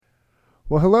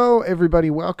Well, hello, everybody.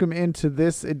 Welcome into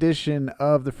this edition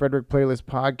of the Frederick Playlist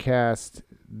Podcast.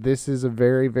 This is a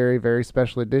very, very, very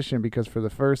special edition because for the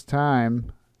first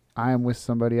time, I am with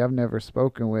somebody I've never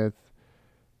spoken with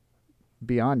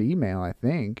beyond email, I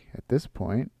think, at this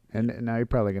point. And now you're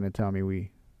probably going to tell me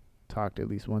we talked at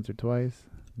least once or twice.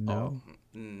 No?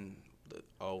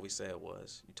 All we said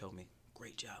was, you told me,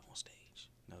 great job on stage.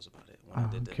 That was about it. When I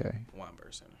did the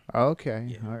Weinberg Center. Okay.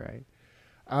 Yeah. All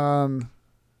right.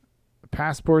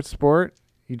 Passport Sport.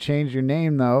 You changed your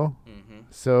name, though. Mm-hmm.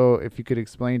 So if you could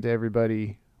explain to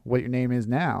everybody what your name is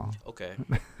now. Okay.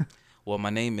 Well, my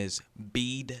name is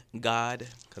Bead, Gawd,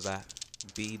 because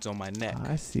beads on my neck.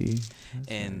 I see.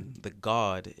 And the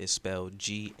Gawd is spelled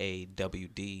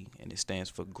G-A-W-D, and it stands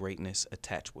for Greatness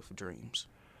Attached with Dreams.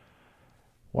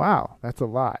 Wow, that's a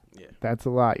lot. Yeah. That's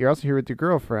a lot. You're also here with your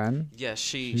girlfriend. Yes,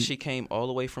 she came all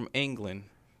the way from England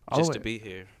to be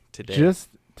here today. Just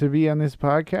to be on this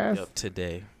podcast? Yep,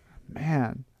 today.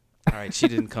 Man. All right, she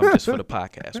didn't come just for the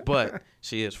podcast, but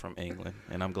she is from England,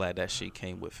 and I'm glad that she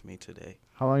came with me today.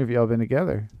 How long have y'all been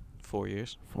together? 4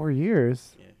 years. 4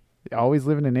 years? Yeah. Always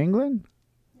living in England?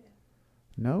 Yeah.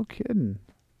 No kidding.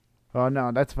 Oh,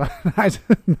 no, that's fine.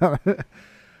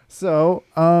 So,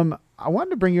 I wanted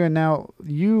to bring you in now.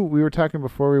 We were talking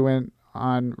before we went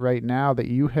on right now that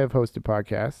you have hosted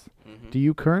podcasts. Mm-hmm. Do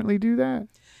you currently do that?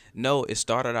 No, it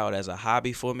started out as a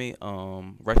hobby for me.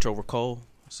 Retro Recall,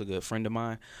 it's a good friend of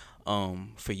mine.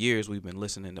 For years, we've been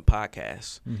listening to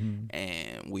podcasts,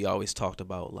 and we always talked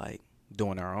about, like,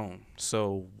 doing our own.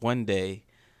 So one day,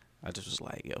 I just was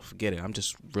like, yo, forget it. I'm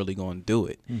just really going to do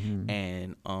it. Mm-hmm.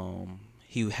 And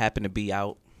he happened to be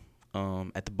out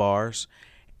at the bars,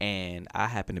 and I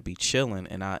happened to be chilling,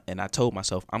 and I told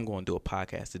myself I'm going to do a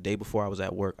podcast. The day before I was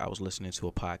at work, I was listening to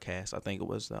a podcast. I think it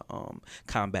was the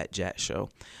Combat Jack show,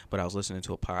 but I was listening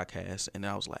to a podcast, and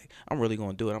I was like, I'm really going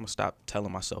to do it. I'm going to stop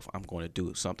telling myself I'm going to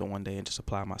do something one day and just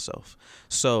apply myself.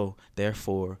 So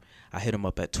therefore, I hit him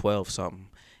up at 12-something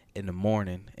in the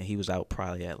morning, and he was out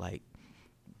probably at like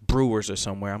Brewers or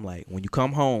somewhere. I'm like, when you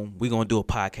come home, we're going to do a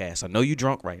podcast. I know you're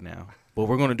drunk right now, but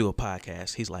we're going to do a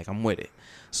podcast. He's like, I'm with it.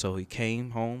 So he came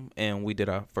home, and we did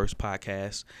our first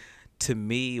podcast. To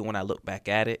me, when I look back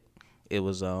at it, it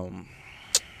was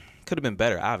could have been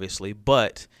better, obviously,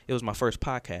 but it was my first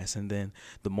podcast. And then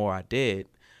the more I did,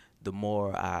 the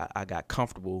more I got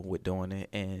comfortable with doing it,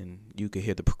 and you could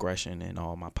hear the progression in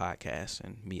all my podcasts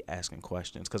and me asking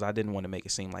questions, because I didn't want to make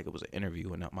it seem like it was an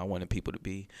interview, and I wanted people to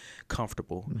be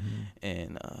comfortable.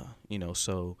 And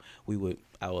so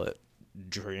I would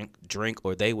drink,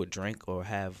 or they would drink, or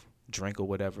have drink or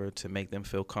whatever to make them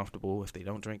feel comfortable. If they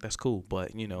don't drink, that's cool,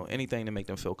 but anything to make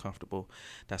them feel comfortable.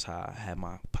 That's how I had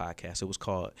my podcast. It was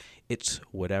called It's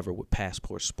Whatever with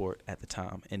Passport Sport at the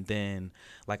time. And then,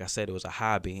 like I said, it was a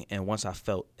hobby, and once I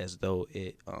felt as though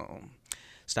it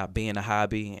stopped being a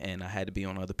hobby and I had to be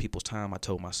on other people's time, I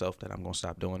told myself that I'm going to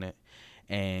stop doing it.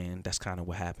 And that's kind of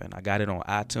what happened. I got it on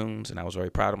iTunes, and I was very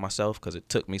proud of myself because it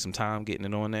took me some time getting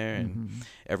it on there and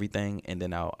everything. And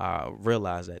then I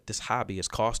realized that this hobby is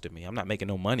costing me. I'm not making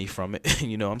no money from it.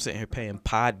 I'm sitting here paying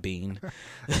Podbean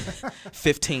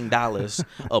 $15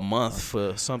 a month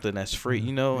for something that's free,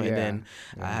 and then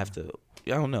I have to,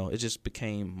 I don't know. It just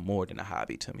became more than a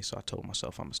hobby to me. So I told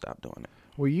myself I'm going to stop doing it.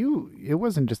 Well, it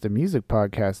wasn't just a music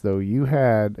podcast, though. You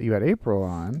had April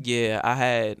on. Yeah, I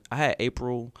had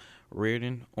April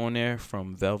Reardon on there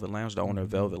from Velvet Lounge, the owner of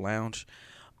Velvet Lounge.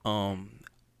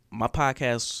 My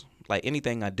podcast, like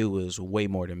anything I do, is way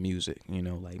more than music.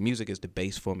 Like music is the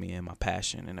base for me and my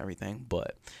passion and everything.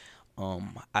 But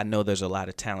I know there's a lot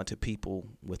of talented people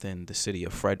within the city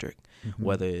of Frederick,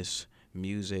 whether it's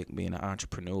music, being an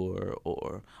entrepreneur,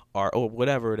 or art, or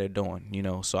whatever they're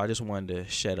doing. So I just wanted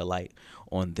to shed a light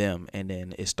on them, and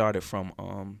then it started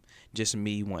from just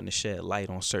me wanting to shed light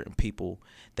on certain people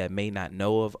that may not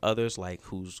know of others, like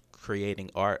who's creating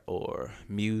art or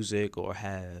music or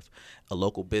have a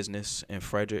local business in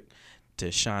Frederick,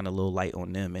 to shine a little light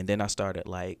on them. And then I started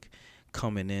like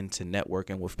coming into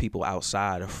networking with people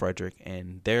outside of Frederick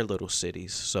and their little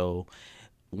cities. So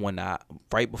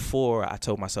right before I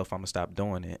told myself I'm gonna stop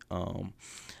doing it,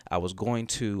 I was going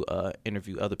to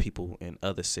interview other people in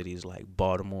other cities like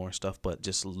Baltimore and stuff, but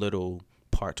just little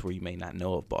parts where you may not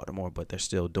know of Baltimore, but they're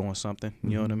still doing something.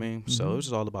 You know what I mean? So it was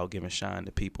just all about giving shine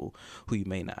to people who you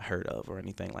may not heard of or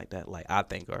anything like that. Like I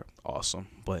think are awesome,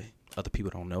 but other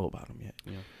people don't know about them yet.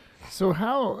 So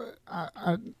how,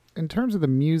 in terms of the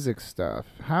music stuff,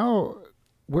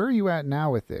 where are you at now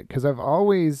with it? Because I've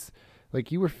always,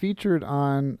 like, you were featured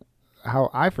on, how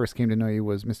I first came to know you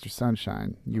was Mr.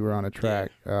 Sunshine. You were on a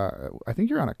track. I think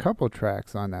you're on a couple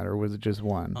tracks on that, or was it just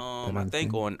one? I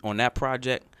think on that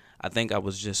project, I think I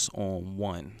was just on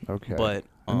one. Okay. But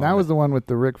and that was the one with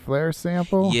the Ric Flair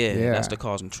sample? Yeah, that's the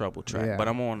Cause 'Em Trouble track. Yeah. But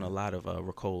I'm on a lot of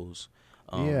Ricole's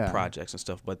projects and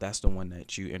stuff. But that's the one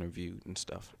that you interviewed and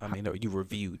stuff. I mean, you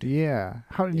reviewed. Yeah.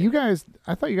 How you guys?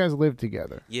 I thought you guys lived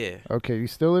together. Yeah. Okay, you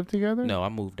still live together? No, I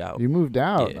moved out. You moved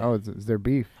out. Yeah. Oh, is there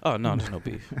beef? Oh no, there's no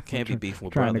beef. Can't be beef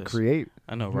with trying brothers. to create.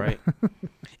 I know, right?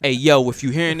 Hey, yo, if you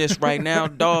hearing this right now,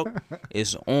 dog,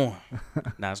 it's on.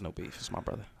 Nah, it's no beef. It's my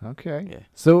brother. Okay. Yeah.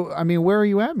 So, I mean, where are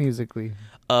you at musically?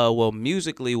 Well,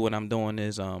 musically, what I'm doing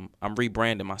is I'm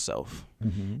rebranding myself,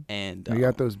 and You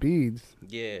got those beads.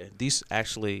 Yeah, these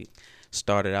actually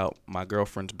started out my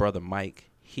girlfriend's brother Mike.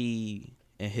 He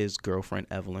and his girlfriend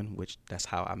Evelyn, which that's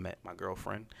how I met my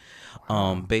girlfriend.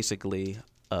 Wow. Basically,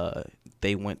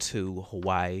 they went to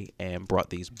Hawaii and brought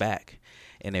these back,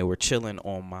 and they were chilling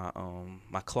on my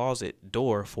my closet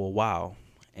door for a while,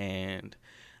 and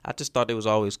I just thought it was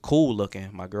always cool looking.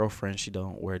 My girlfriend, she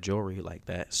don't wear jewelry like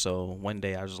that. So one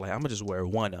day I was like, I'm going to just wear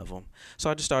one of them.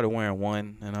 So I just started wearing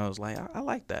one, and I was like, I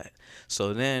like that.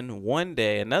 So then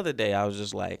another day, I was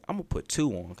just like, I'm going to put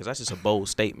two on because that's just a bold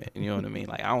statement. You know what I mean?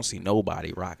 Like, I don't see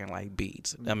nobody rocking like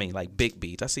beads. I mean, like big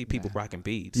beads. I see people rocking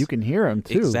beads. You can hear them,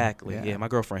 too. Exactly. Yeah, my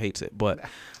girlfriend hates it. But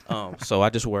so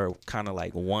I just wear kind of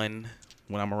like one.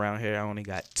 When I'm around here, I only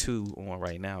got two on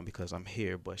right now because I'm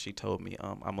here. But she told me,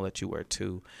 I'm going to let you wear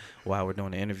two while we're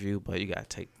doing the interview, but you got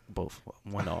to take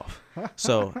one off.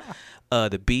 So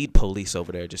the bead police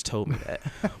over there just told me that.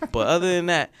 But other than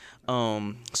that,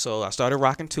 so I started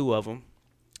rocking two of them,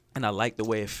 and I liked the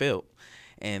way it felt.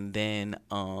 And then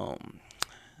I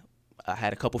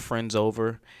had a couple friends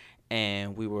over,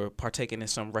 and we were partaking in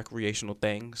some recreational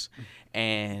things.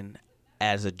 And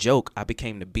as a joke, I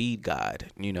became the bead god,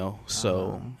 you know,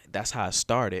 so that's how it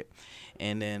started.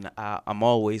 And then I'm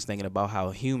always thinking about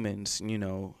how humans, you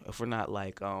know, if we're not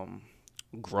like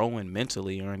growing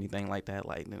mentally or anything like that,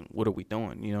 like, then what are we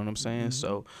doing? You know what I'm saying?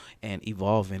 So, and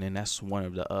evolving, and that's one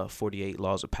of the 48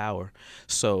 laws of power.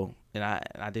 So, and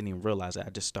I didn't even realize that. I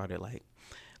just started like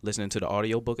listening to the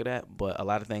audio book of that, but a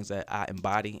lot of things that I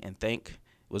embody and think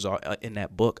was all in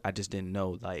that book. I just didn't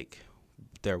know like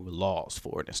there were laws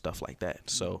for it and stuff like that.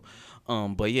 So,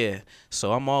 but yeah,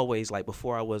 so I'm always like,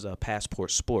 before I was a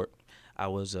Passport Sport, I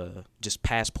was just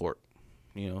Passport,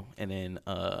 you know, and then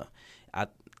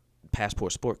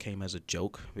Passport Sport came as a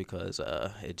joke because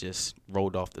it just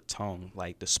rolled off the tongue,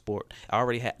 like the sport. I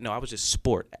was just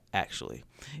Sport, actually.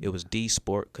 It was D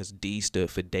Sport because D stood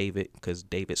for David, because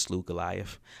David slew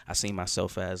Goliath. I seen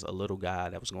myself as a little guy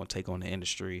that was going to take on the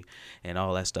industry and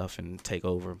all that stuff and take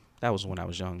over. That was when I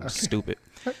was young, stupid.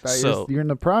 So you're in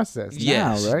the process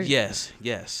now, right?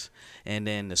 Yes. And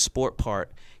then the sport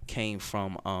part came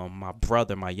from my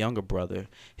brother, my younger brother.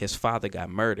 His father got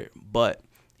murdered, but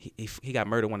he got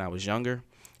murdered when I was younger,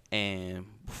 and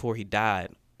before he died,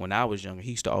 when I was younger,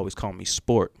 he used to always call me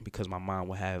Sport because my mom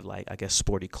would have, like, I guess,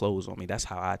 sporty clothes on me. That's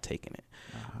how I taken it.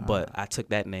 But I took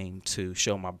that name to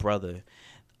show my brother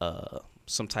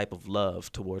some type of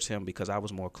love towards him because I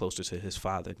was more closer to his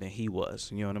father than he was.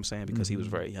 You know what I'm saying? Because he was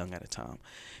very young at the time.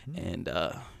 And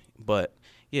but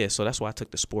yeah, so that's why I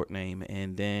took the Sport name,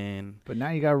 and then. But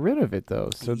now you got rid of it though.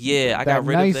 So yeah, I got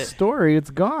rid of it. Nice story. It's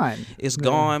gone. It's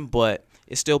gone, but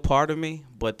it's still part of me.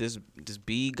 But this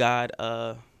Bead God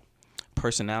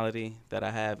personality that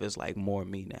I have is like more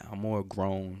me now. I'm more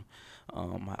grown.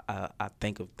 I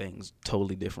think of things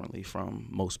totally differently from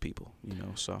most people, you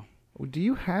know. So. Do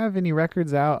you have any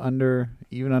records out under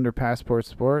Passport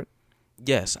Sport?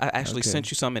 Yes, I actually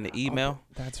sent you some in the email. Oh,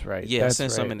 that's right. Yeah, I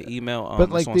sent some in the email. But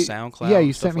like on SoundCloud. Yeah,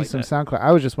 you sent me some SoundCloud.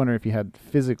 I was just wondering if you had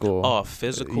physical. Oh,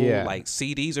 physical, like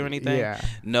CDs or anything? Yeah.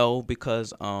 No,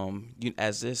 because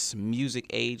as this music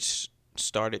age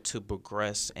started to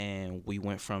progress, and we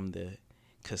went from the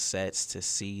cassettes to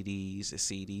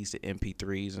CDs to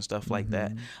MP3s and stuff like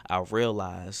that, I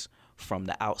realized from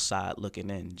the outside looking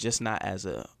in, just not as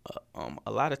a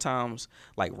lot of times,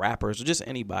 like rappers or just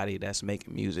anybody that's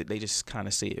making music, they just kind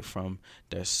of see it from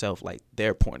their self, like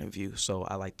their point of view. So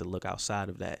I like to look outside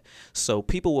of that. So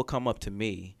people will come up to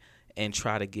me and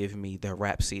try to give me their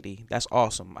rap CD. That's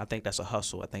awesome. I think that's a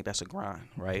hustle. I think that's a grind,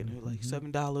 right? Like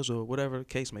 $7 or whatever the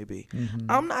case may be.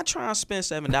 I'm not trying to spend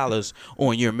 $7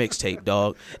 on your mixtape,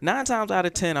 dog. 9 times out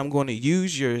of 10, I'm going to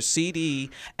use your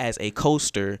CD as a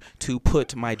coaster to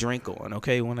put my drink on,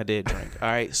 okay, when I did drink. All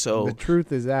right, so. The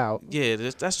truth is out. Yeah,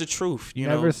 that's the truth. You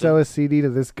Never sell a CD to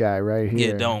this guy right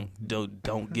here. Yeah,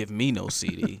 don't give me no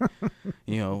CD.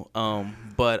 You know,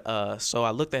 but so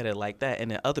I looked at it like that,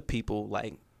 and then other people,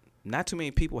 like, not too many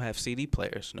people have CD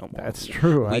players no more. That's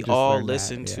true. We all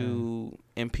listen to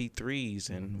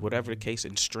MP3s and whatever the case,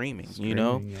 and streaming, you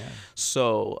know? Yeah.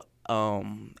 So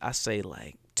I say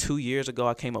like 2 years ago,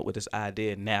 I came up with this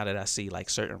idea. Now that I see like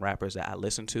certain rappers that I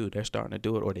listen to, they're starting to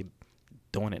do it or they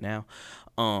doing it now.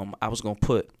 I was gonna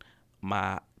put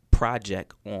my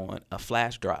project on a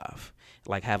flash drive,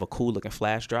 like have a cool looking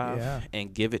flash drive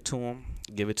and give it to them,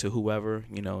 give it to whoever,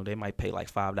 they might pay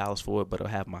like $5 for it, but it'll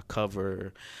have my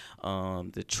cover,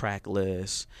 the track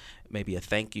list, maybe a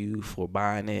thank you for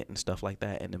buying it and stuff like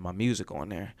that, and then my music on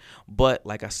there. But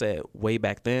like I said, way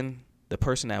back then, the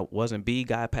person that wasn't Bead,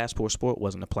 Gawd, Passport Sport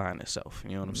wasn't applying itself.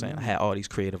 You know what I'm saying? I had all these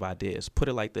creative ideas. Put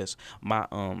it like this. My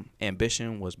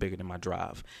ambition was bigger than my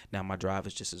drive. Now my drive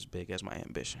is just as big as my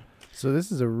ambition. So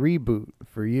this is a reboot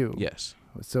for you. Yes.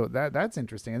 So that's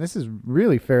interesting. And this is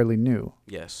really fairly new.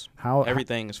 Yes.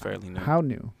 Everything is fairly new. How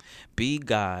new? Bead,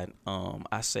 Gawd,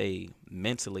 I say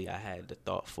mentally I had the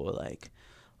thought for like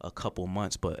a couple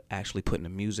months, but actually putting the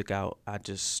music out, I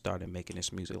just started making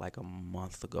this music like a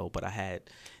month ago, but I had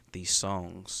these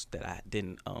songs that I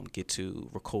didn't get to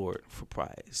record for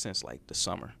probably since like the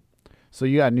summer. So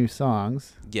you got new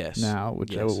songs. Yes. Now,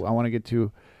 which I want to get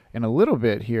to in a little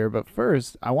bit here, but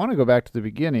first I want to go back to the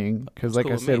beginning because like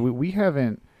I said, we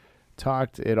haven't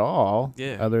talked at all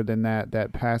other than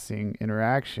that passing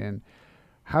interaction.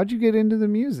 How'd you get into the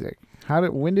music?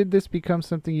 When did this become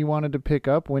something you wanted to pick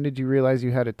up? When did you realize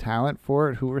you had a talent for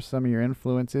it? Who were some of your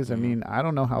influences? I mean, I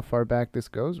don't know how far back this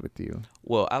goes with you.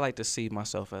 Well, I like to see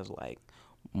myself as like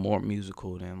more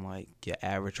musical than like your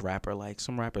average rapper. Like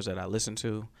some rappers that I listen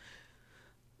to,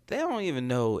 they don't even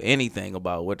know anything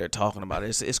about what they're talking about.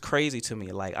 It's crazy to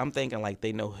me. Like I'm thinking like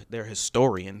they're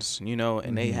historians,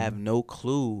 and they have no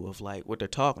clue of like what they're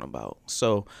talking about.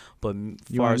 So, but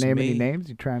you want to name any names?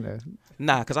 You trying to?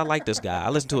 Nah, because I like this guy. I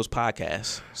listen to his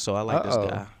podcast, so I like this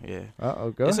guy. Yeah.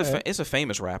 Go ahead. It's a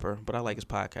famous rapper, but I like his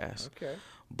podcast. Okay.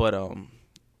 But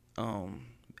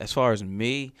as far as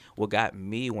me, what got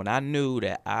me when I knew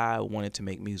that I wanted to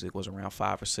make music was around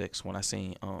 5 or 6 when I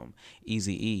seen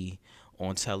Eazy-E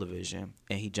on television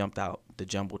and he jumped out the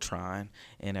Jumbotron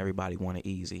and everybody wanted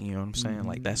Easy. You know what I'm saying?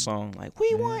 Like that song, like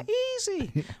we want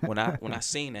Easy. When I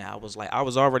seen that, I was like, I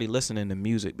was already listening to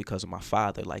music because of my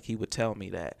father. Like he would tell me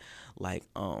that, like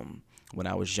when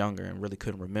I was younger and really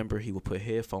couldn't remember, he would put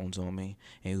headphones on me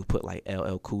and he would put like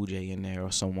LL Cool J in there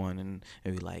or someone and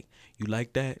be like, "You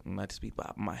like that?" And I'd just be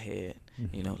bobbing my head,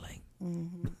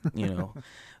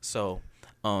 So.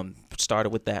 Started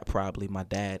with that probably. My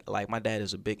dad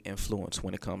is a big influence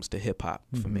when it comes to hip hop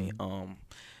for me.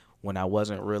 When I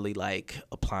wasn't really like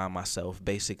applying myself,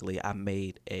 basically I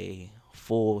made a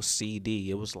full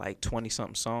CD. It was like 20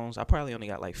 something songs. I probably only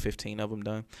got like 15 of them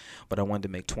done, but I wanted to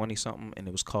make 20 something, and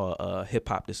it was called Hip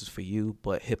Hop This Is For You,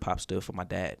 but hip hop stood for my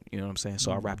dad. You know what I'm saying?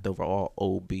 So I rapped over all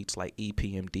old beats like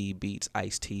EPMD beats,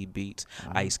 Ice-T beats,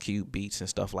 Ice Cube beats and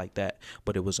stuff like that,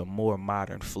 but it was a more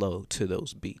modern flow to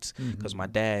those beats because my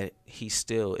dad, he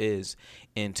still is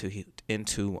into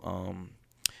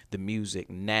the music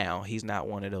now. He's not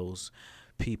one of those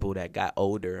people that got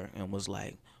older and was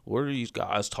like, what are these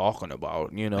guys talking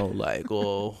about? Like,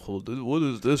 oh, what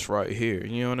is this right here?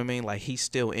 You know what I mean? Like, he's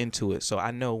still into it. So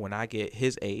I know when I get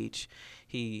his age,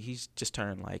 he's just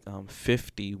turned like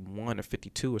 51 or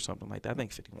 52 or something like that. I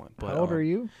think 51. But, how old are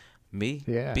you? Me?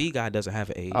 Yeah. Bead Gawd doesn't have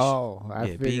an age. Oh,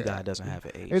 Bead Gawd doesn't have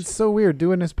an age. It's so weird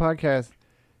doing this podcast.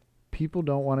 People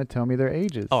don't want to tell me their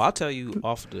ages. Oh, I'll tell you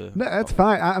off the. No, that's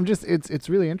fine. I'm just. It's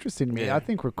really interesting to me. Yeah. I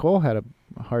think Ricole had a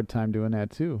hard time doing that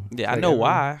too. Yeah, I know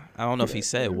why. I don't know if he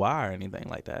said why or anything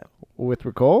like that. With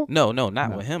Ricole? No,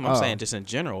 not with him. I'm saying just in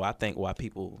general. I think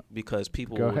because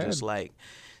people will just like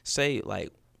say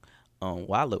like,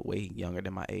 well, I look way younger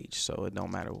than my age, so it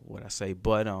don't matter what I say.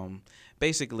 But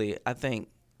basically, I think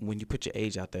when you put your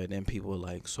age out there, then people are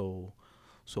like, so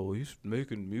he's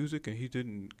making music and he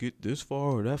didn't get this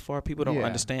far or that far. People don't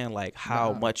understand like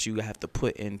how much you have to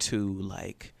put into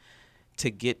like to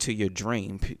get to your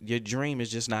dream. Your dream is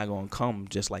just not going to come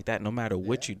just like that, no matter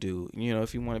what you do.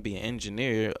 If you want to be an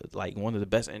engineer, like one of the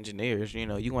best engineers, you're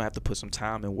going to have to put some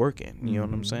time and work in. You know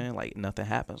what I'm saying? Like nothing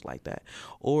happens like that.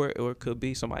 Or it could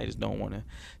be somebody just don't want to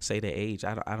say their age.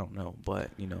 I don't know. But,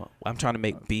 I'm trying to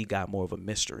make Bead Gawd more of a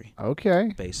mystery.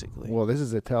 Okay. Basically. Well, this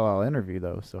is a tell-all interview,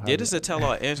 though. So it is a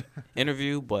tell-all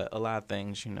interview, but a lot of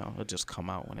things, it'll just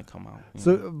come out when it come out.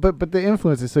 So, but the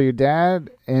influences, so your dad,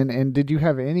 and did you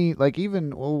have any, like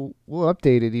even, we'll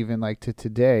update it even like to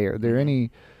today. Are there any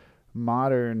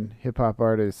modern hip hop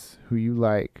artists who you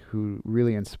like who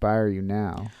really inspire you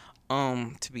now?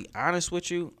 To be honest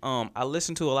with you, I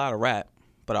listen to a lot of rap,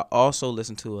 but I also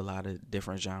listen to a lot of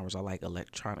different genres. I like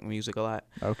electronic music a lot.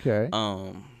 Okay.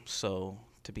 So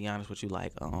to be honest with you,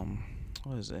 like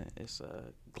what is it? It's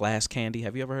Glass Candy.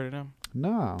 Have you ever heard of them?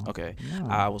 No. Okay. No.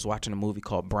 I was watching a movie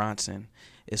called Bronson.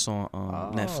 It's on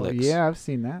Netflix. Yeah, I've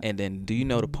seen that. And then, do you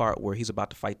know the part where he's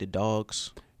about to fight the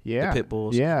dogs? Yeah. The pit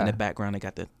bulls. Yeah. In the background, they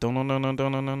got the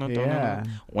Yeah.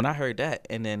 When I heard that,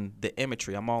 and then the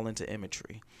imagery, I'm all into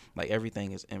imagery. Like,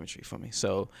 everything is imagery for me.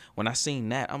 So when I seen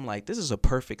that, I'm like, this is a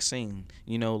perfect scene.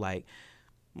 You know, like,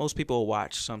 most people will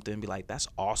watch something and be like, that's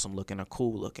awesome looking or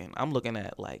cool looking. I'm looking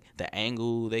at, like, the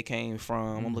angle they came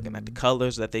from. I'm looking at the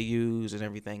colors that they use and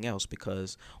everything else,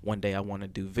 because one day I want to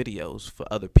do videos for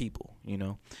other people, you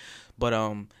know. But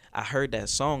I heard that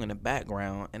song in the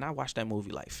background, and I watched that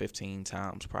movie like 15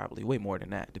 times, probably way more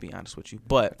than that, to be honest with you.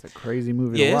 But it's a crazy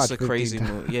movie to watch. It's a crazy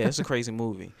movie. Yeah, it's a crazy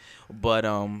movie. But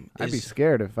I'd be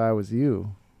scared if I was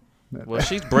you. Well,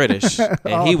 she's British,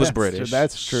 and he was British.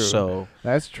 That's true. So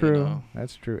that's true. You know.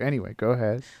 That's true. Anyway, go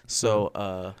ahead. So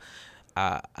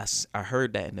I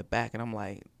heard that in the back, and I'm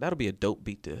like, that'll be a dope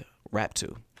beat to rap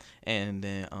to. And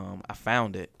then I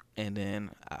found it, and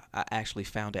then I actually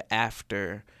found it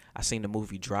after I seen the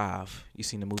movie Drive. You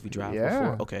seen the movie Drive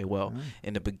before? Okay, well,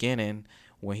 in the beginning,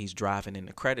 when he's driving and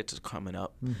the credits is coming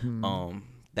up,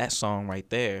 that song right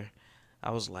there, I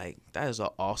was like, that is an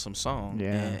awesome song.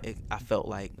 Yeah. And I felt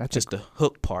like that's just the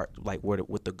hook part, like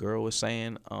what the girl was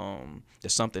saying,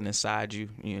 there's something inside you,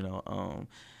 you know,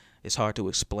 it's hard to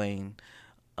explain.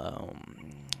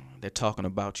 They're talking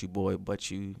about you, boy,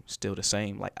 but you still the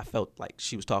same. Like, I felt like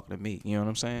she was talking to me, you know what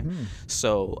I'm saying?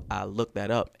 So I looked that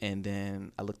up, and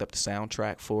then I looked up the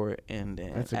soundtrack for it, and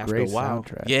then that's after a while,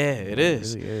 soundtrack. Yeah, it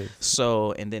is. Really is.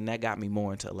 So, and then that got me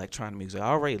more into electronic music. I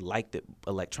already liked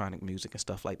electronic music and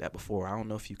stuff like that before. I don't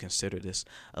know if you consider this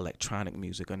electronic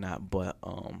music or not, but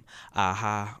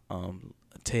Aha,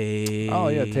 Take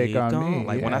On Me.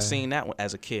 Like, when I seen that one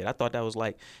as a kid, I thought that was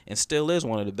like, and still is,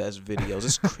 one of the best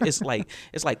videos.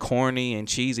 It's like corny and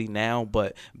cheesy now,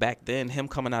 but back then, him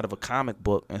coming out of a comic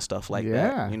book and stuff like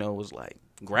that, you know, was like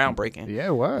groundbreaking. Yeah,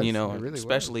 it was. You know, really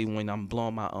especially when I'm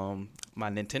blowing my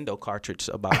Nintendo cartridge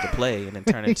about to play and then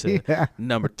turn it to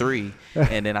number 3,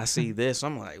 and then I see this,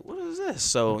 I'm like, what is this?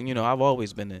 So, you know, I've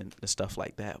always been into stuff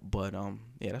like that, but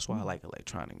yeah, that's why I like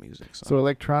electronic music. So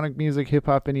electronic music, hip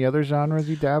hop, any other genres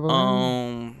you dabble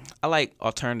in? I like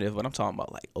alternative, but I'm talking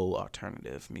about like old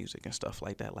alternative music and stuff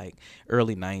like that, like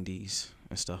early 90s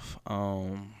and stuff.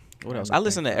 What else? I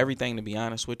listen to everything, to be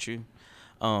honest with you.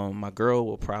 My girl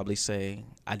will probably say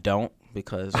I don't,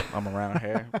 because I'm around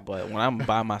her. But when I'm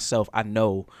by myself, I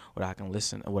know what I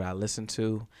listen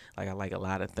to. Like, I like a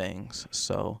lot of things.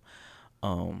 So,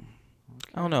 I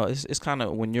don't know. It's kind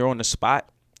of, when you're on the spot,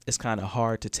 it's kind of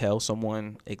hard to tell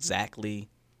someone exactly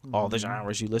all the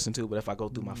genres you listen to. But if I go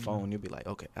through my phone, you'll be like,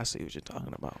 okay, I see what you're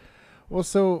talking about. Well,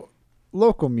 so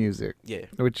local music,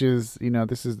 which is, you know,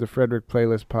 this is the Frederick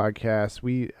Playlist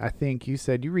podcast. I think you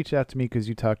said you reached out to me because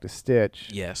you talked to Stitch.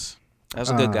 Yes. That's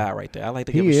a good guy right there. I like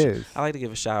to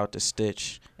give a shout out to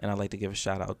Stitch, and I like to give a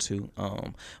shout out to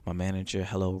my manager,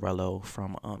 Hello Rello,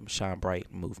 from Shine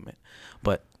Bright Movement.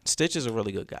 But Stitch is a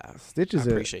really good guy. I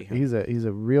appreciate him. He's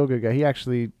a real good guy. He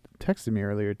actually texted me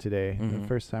earlier today, the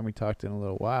first time we talked in a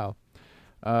little while.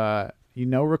 You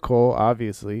know Ricole,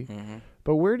 obviously,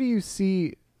 but where do you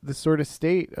see the sort of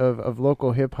state of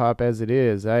local hip hop as it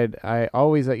is? I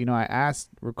always, you know, I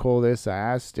asked Ricole this, I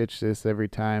asked Stitch this every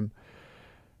time.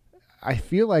 I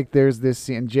feel like there's this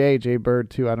scene, and Jay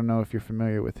Bird too. I don't know if you're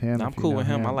familiar with him. I'm cool with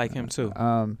him. I like him too.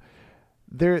 A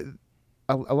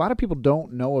lot of people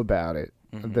don't know about it.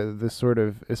 The sort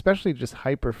of, especially just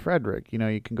hyper Frederick. You know,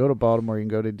 you can go to Baltimore, you can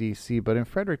go to DC, but in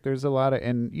Frederick there's a lot of,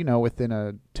 and you know, within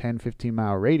a 10-15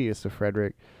 mile radius of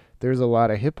Frederick, there's a lot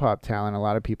of hip hop talent. A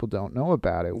lot of people don't know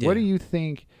about it. Yeah. What do you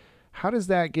think? How does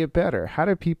that get better? How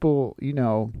do people, you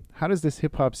know, how does this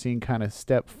hip hop scene kind of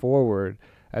step forward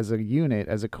as a unit,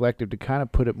 as a collective, to kind of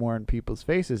put it more in people's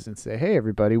faces and say, hey,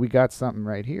 everybody, we got something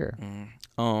right here?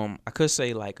 I could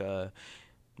say like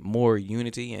more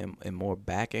unity and more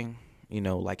backing. You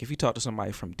know, like if you talk to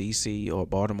somebody from DC or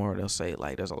Baltimore, they'll say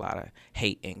like there's a lot of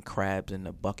hate and crabs in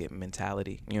the bucket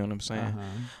mentality. You know what I'm saying?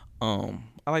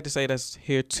 I like to say that's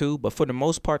here too, but for the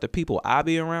most part, the people I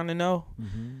be around to know,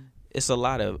 it's a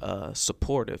lot of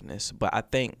supportiveness. But I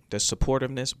think there's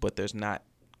supportiveness, but there's not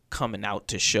coming out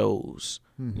to shows.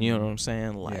 You know what I'm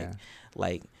saying?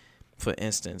 Like for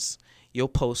instance, you'll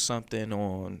post something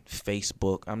on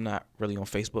Facebook. I'm not really on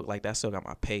Facebook like that. I still got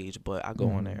my page, but I go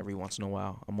on there every once in a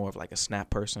while. I'm more of like a Snap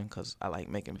person because I like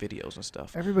making videos and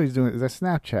stuff. Everybody's doing, is that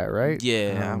Snapchat, right?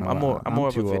 Yeah, I'm more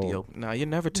of a video. No, you're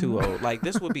never too old. Like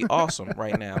this would be awesome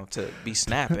right now to be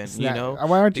snapping. You know,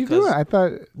 why aren't you doing it? I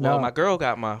thought. Well, my girl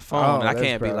got my phone, and I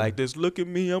can't be like this. Look at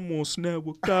me, I'm on Snap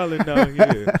with Colin out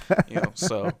here. You know,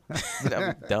 so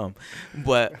that'd be dumb.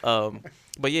 But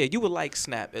But yeah, you would like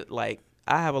Snap. Like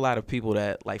I have a lot of people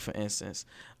that like, for instance,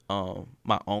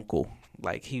 my uncle.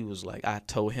 Like he was like, I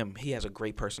told him he has a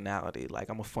great personality. Like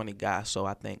I'm a funny guy, so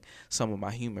I think some of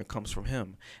my humor comes from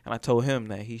him. And I told him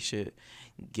that he should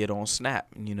get on Snap,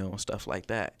 and stuff like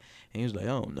that. And he was like, I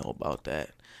don't know about that.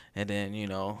 And then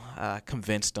I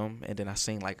convinced him, and then I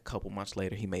seen like a couple months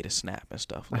later he made a Snap and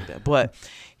stuff like that. But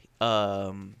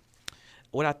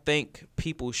what I think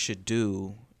people should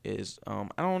do is I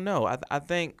don't know. I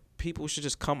think people should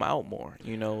just come out more.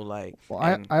 Like. Well,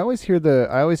 I always hear the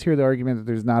argument that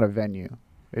there's not a venue.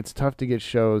 It's tough to get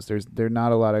shows. There are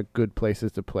not a lot of good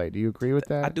places to play. Do you agree with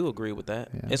that? I do agree with that.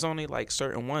 Yeah. It's only like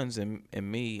certain ones, and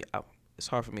me. It's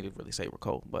hard for me to really say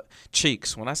Ricole, but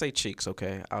Cheeks. When I say Cheeks,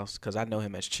 okay, because I know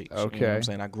him as Cheeks. Okay. You know what I'm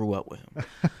saying? I grew up with him.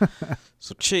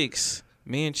 So Cheeks.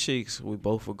 Me and Cheeks, we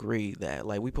both agree that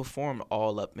like we performed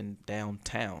all up and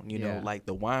downtown, like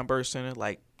the Weinberg Center,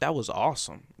 like that was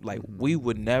awesome. Like we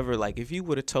would never, like if you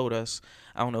would have told us,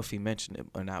 I don't know if he mentioned it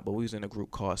or not, but we was in a group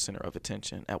called Center of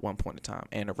Attention at one point in time,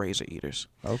 and the Razor Eaters.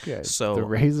 Okay. So the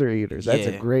Razor Eaters, that's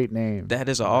a great name. That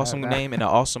is an awesome name and an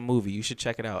awesome movie. You should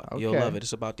check it out. Okay. You'll love it.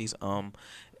 It's about these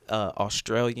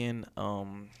Australian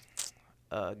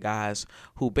guys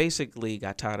who basically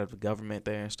got tired of the government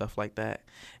there and stuff like that,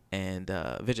 and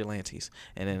vigilantes,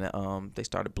 and then they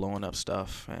started blowing up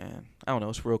stuff, and I don't know,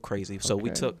 it's real crazy. So we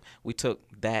took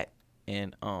that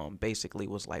and basically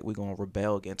was like, we're gonna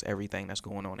rebel against everything that's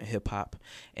going on in hip hop,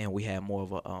 and we had more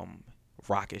of a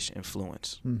rockish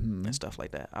influence and stuff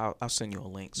like that. I'll send you a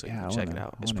link so you can check it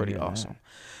out. It's pretty awesome.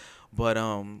 But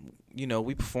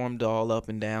we performed all up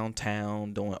and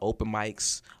downtown doing open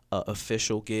mics,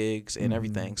 official gigs, and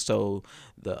everything. So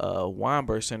the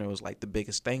Weinberg Center was like the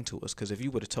biggest thing to us, because if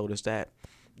you would have told us that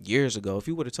years ago, if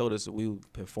you would have told us that we were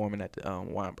performing at the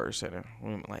Weinberg Center,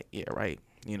 we were like, yeah, right.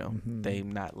 They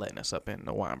not letting us up in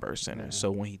the Weinberg Center. Yeah. So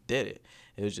when he did it,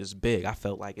 it was just big. I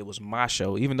felt like it was my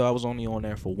show. Even though I was only on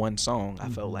there for one song, I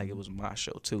felt like it was my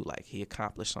show too. Like he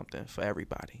accomplished something for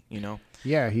everybody,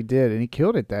 Yeah, he did, and he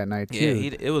killed it that night too.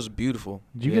 Yeah, it was beautiful.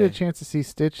 Did you get a chance to see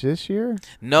Stitch this year?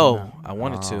 No, I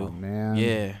wanted to. Oh, man.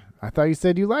 Yeah. I thought you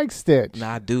said you liked Stitch.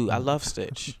 Nah, I do. I love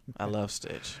Stitch. I love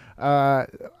Stitch.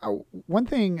 One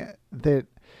thing that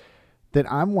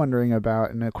I'm wondering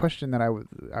about, and a question that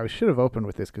I should have opened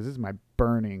with this, because this is my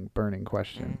burning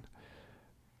question.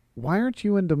 Why aren't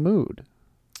you into Mood?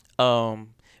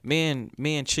 Me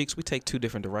and Cheeks, we take two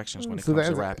different directions when it comes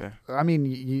to rapping. I mean,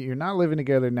 you're not living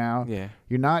together now. Yeah.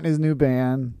 You're not in his new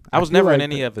band. I was never in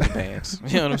any of his bands.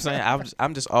 You know what I'm saying?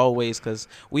 I'm just always, because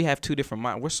we have two different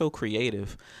minds. We're so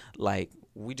creative. Like,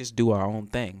 we just do our own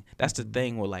thing. That's the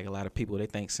thing with like a lot of people. They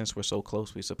think since we're so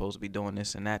close, we're supposed to be doing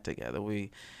this and that together.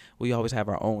 We always have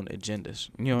our own agendas.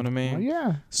 You know what I mean? Well,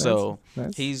 yeah. So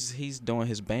he's doing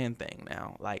his band thing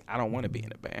now. Like, I don't want to be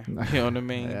in a band. You know what I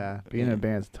mean? Yeah, being in a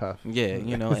band's tough. Yeah,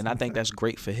 and I think that's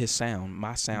great for his sound.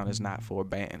 My sound is not for a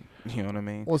band. You know what I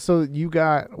mean? Well, so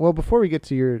before we get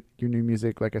to your new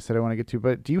music, like I said, I want to get to,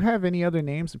 but do you have any other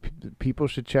names that people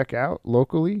should check out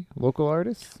locally? Local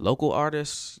artists? Local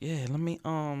artists? Yeah, let me,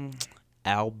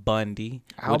 Al Bundy.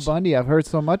 Bundy. I've heard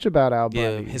so much about Al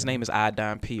Bundy. Yeah, his name is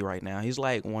Iodine P right now. He's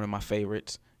like one of my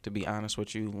favorites, to be honest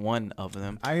with you. One of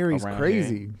them. I hear he's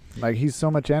crazy. Here. Like, he's so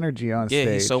much energy on stage.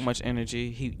 Yeah, he's so much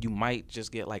energy. You might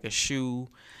just get like a shoe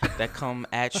that come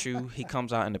at you. He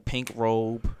comes out in a pink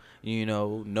robe,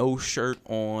 no shirt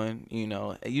on,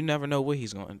 you never know what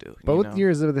he's going to do. Both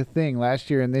years of the thing,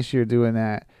 last year and this year doing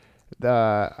that.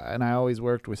 And I always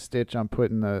worked with Stitch on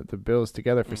putting the bills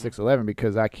together for 611,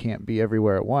 because I can't be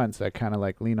everywhere at once. I kind of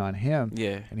like lean on him.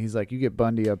 Yeah. And he's like, you get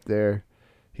Bundy up there,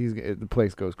 the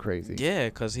place goes crazy. Yeah,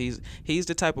 because he's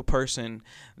the type of person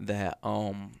that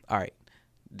all right,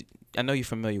 I know you're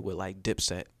familiar with like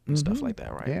Dipset and stuff like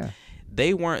that, right? Yeah.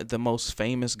 They weren't the most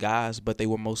famous guys, but they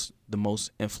were the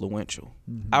most influential.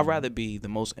 I'd rather be the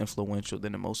most influential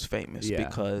than the most famous,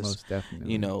 because, most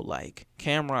definitely. Like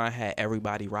Cameron had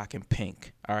everybody rocking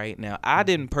pink. All right. Now, I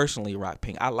didn't personally rock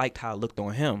pink. I liked how it looked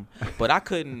on him, but I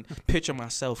couldn't picture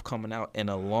myself coming out in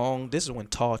this is when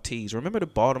tall tees. Remember the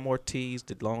Baltimore tees,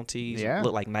 the long tees? Yeah.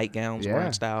 Look like nightgowns,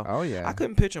 wearing style. Oh, yeah. I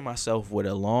couldn't picture myself with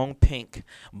a long pink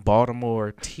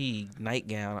Baltimore tee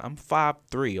nightgown. I'm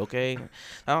 5'3", okay?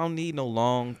 I don't need no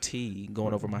long tee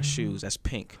going over my shoes. That's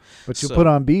pink. But you put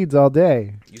on beads all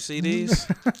day. You see these?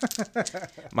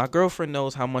 My girlfriend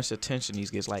knows how much attention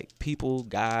these gets. Like people,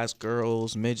 guys,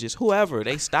 girls, midgets, whoever,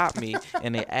 they stop me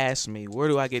and they ask me, where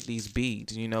do I get these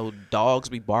beads? Dogs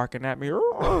be barking at me.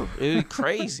 It'd be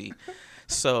crazy.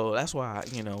 So that's why,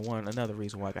 another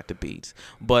reason why I got the beads.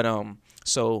 But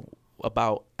so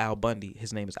about Al Bundy,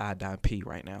 his name is Iodine P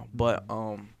right now. But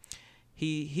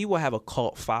he will have a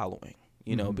cult following.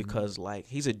 You know, because like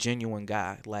he's a genuine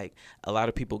guy. Like a lot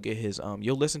of people get his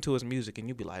you'll listen to his music and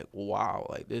you'll be like, wow,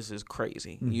 like this is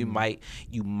crazy. You might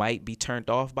be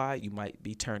turned off by it, you might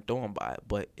be turned on by it,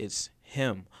 but it's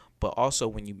him. But also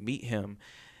when you meet him,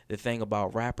 the thing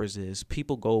about rappers is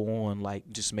people go on like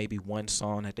just maybe one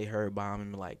song that they heard by him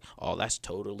and be like, oh, that's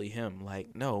totally him.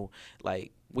 Like, no,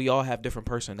 like we all have different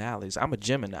personalities. I'm a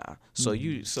Gemini.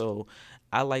 So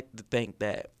I like to think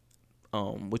that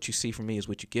what you see from me is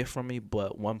what you get from me,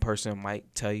 but one person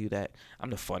might tell you that I'm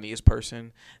the funniest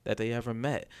person that they ever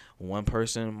met. One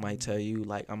person might tell you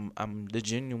like I'm the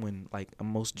genuine, like I'm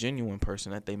most genuine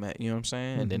person that they met. You know what I'm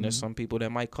saying? And then there's some people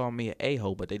that might call me an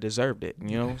a-hole, but they deserved it.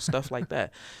 You know, stuff like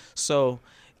that. So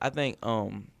I think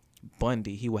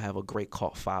Bundy, he will have a great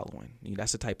cult following. You know,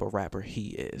 that's the type of rapper he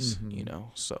is, you know.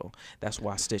 So that's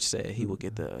why Stitch said he will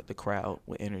get the crowd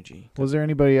with energy. Was there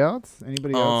anybody else?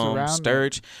 Anybody else around?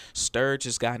 Sturge,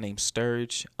 this guy named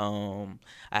Sturge. I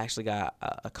actually got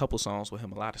a couple songs with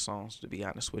him, a lot of songs, to be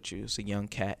honest with you. It's a young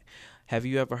cat. Have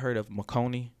you ever heard of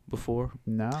Makoni before?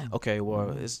 No. Okay,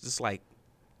 well, it's just like,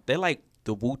 they're like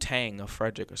the Wu-Tang of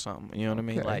Frederick or something, you know what I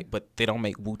mean? Like, but they don't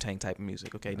make Wu-Tang type of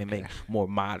music, okay? They make more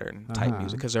modern type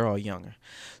music because they're all younger.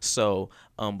 So,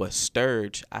 but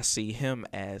Sturge, I see him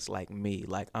as like me.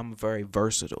 Like, I'm very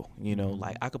versatile, you know?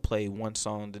 Like, I could play one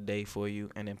song today for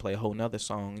you and then play a whole nother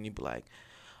song and you'd be like,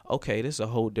 okay, this is a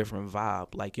whole different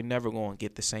vibe. Like, you're never going to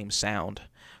get the same sound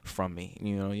from me,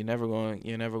 you know? You're never going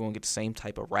to get the same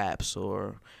type of raps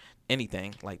or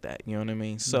anything like that, you know what I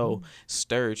mean? So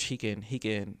Sturge, he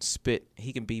can spit,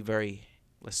 he can be very,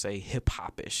 let's say, hip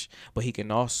hop-ish, but he can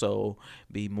also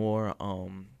be more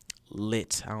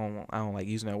lit. I don't like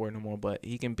using that word no more, but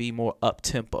he can be more up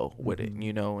tempo with it,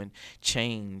 you know, and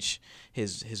change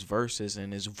his verses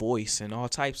and his voice and all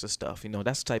types of stuff. You know,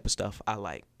 that's the type of stuff I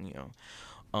like, you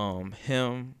know.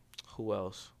 Him, who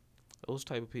else? Those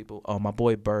type of people. Oh, my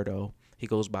boy Birdo. He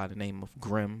goes by the name of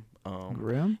Grim.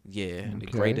 Grim? Yeah, the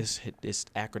greatest, this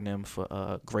acronym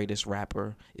for greatest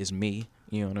rapper is me.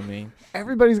 You know what I mean?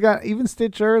 Everybody's got, even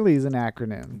Stitch Early is an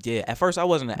acronym. Yeah, at first I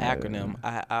wasn't an acronym.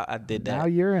 I did that. Now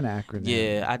you're an acronym.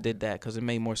 Yeah, I did that because it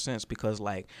made more sense because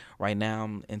like right now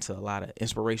I'm into a lot of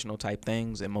inspirational type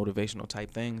things and motivational type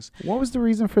things. What was the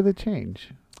reason for the change?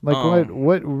 Like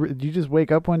what did you just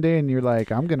wake up one day and you're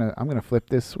like, I'm gonna flip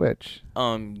this switch?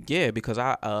 Yeah, because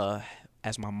I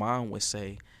as my mom would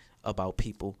say about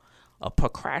people, a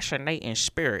procrastinating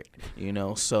spirit, you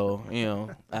know. So, you know,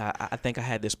 I think I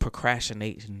had this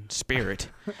procrastinating spirit,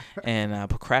 and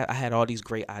I had all these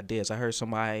great ideas. I heard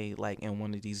somebody like in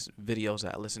one of these videos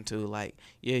that I listened to, like,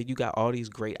 yeah, you got all these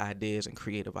great ideas and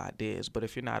creative ideas, but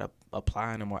if you're not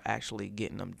applying them or actually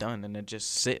getting them done, then they're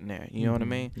just sitting there. You know what I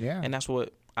mean? Yeah. And that's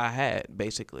what I had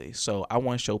basically. So I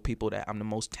want to show people that I'm the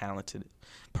most talented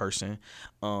person.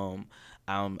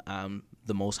 I'm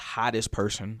the most hottest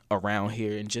person around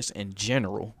here and just in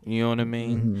general, you know what I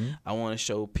mean? I want to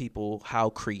show people how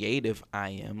creative I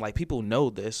am. Like, people know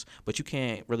this, but you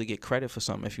can't really get credit for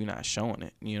something if you're not showing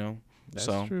it, you know? That's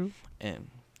true. And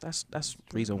that's the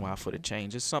reason why for the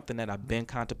change. It's something that I've been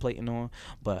contemplating on,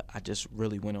 but I just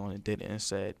really went on and did it and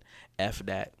said, F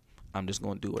that, I'm just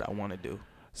going to do what I want to do.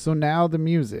 So now the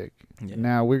music. Yeah.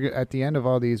 Now we're at the end of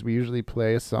all these. We usually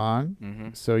play a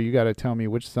song. So you got to tell me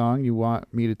which song you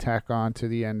want me to tack on to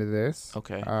the end of this.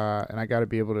 Okay. And I got to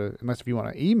be able to, unless if you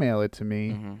want to email it to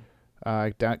me. Can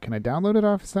I download it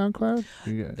off of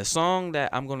SoundCloud? The song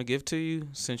that I'm going to give to you,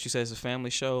 since you said it's a family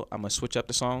show, I'm going to switch up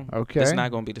the song. Okay. It's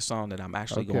not going to be the song that I'm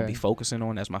actually going to be focusing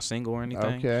on as my single or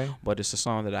anything. Okay. But it's a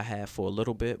song that I had for a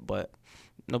little bit, but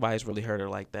nobody's really heard it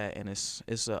like that, and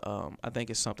I think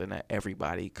it's something that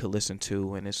everybody could listen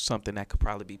to, and it's something that could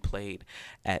probably be played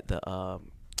at the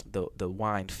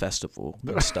wine festival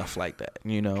and stuff like that,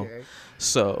 you know. Okay.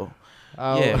 So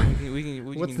yeah, we can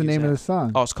What's the name of the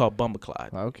song? Oh, it's called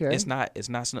Bumbleclad. Okay. It's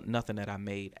not nothing that I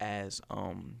made as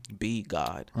Bead,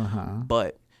 Gawd,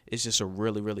 but it's just a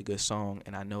really, really good song,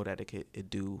 and I know that it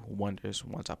do wonders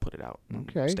once I put it out.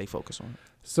 Okay. Stay focused on it.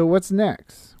 So what's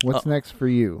next? What's next for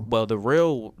you? Well, the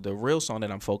real song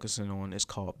that I'm focusing on is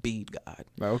called Bead, Gawd.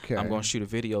 Okay. I'm going to shoot a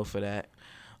video for that.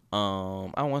 I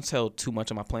don't want to tell too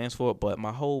much of my plans for it, but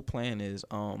my whole plan is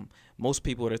most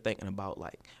people that are thinking about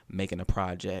like making a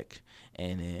project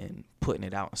and then putting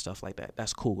it out and stuff like that.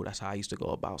 That's cool. That's how I used to go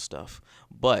about stuff.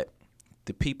 But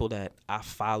the people that I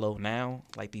follow now,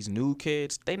 like these new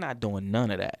kids, they not doing none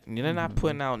of that. They're not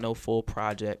putting out no full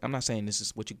project. I'm not saying this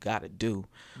is what you got to do,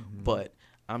 but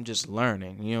I'm just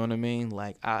learning. You know what I mean?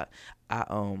 Like I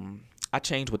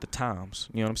change with the times.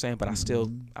 You know what I'm saying? But I'm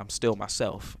still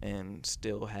myself and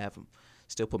still have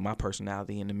still put my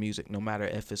personality in the music, no matter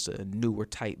if it's a newer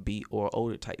type beat or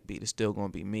older type beat. It's still gonna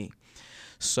be me.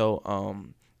 So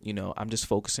I'm just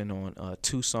focusing on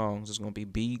 2 songs. It's gonna be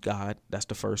Bead, Gawd. That's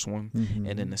the first one,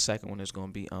 and then the second one is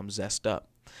gonna be Zest Up,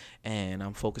 and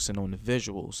I'm focusing on the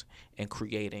visuals and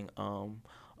creating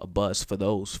a buzz for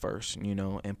those first,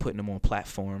 and putting them on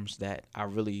platforms that I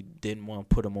really didn't want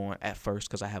to put them on at first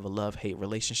because I have a love-hate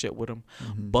relationship with them.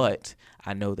 But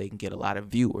I know they can get a lot of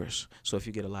viewers. So if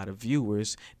you get a lot of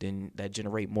viewers, then that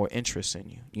generate more interest in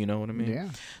you. You know what I mean? Yeah.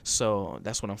 So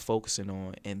that's what I'm focusing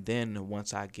on. And then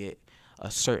once I get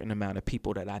a certain amount of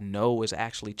people that I know is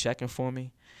actually checking for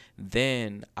me,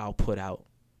 then I'll put out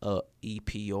a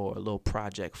EP or a little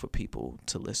project for people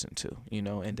to listen to,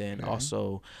 and then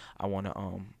also I want to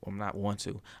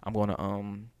I'm going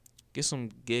to get some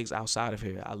gigs outside of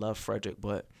here. I love Frederick,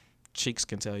 but Cheeks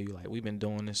can tell you, like, we've been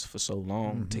doing this for so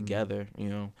long together,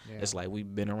 It's like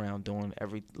we've been around doing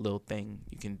every little thing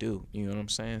you can do, you know what I'm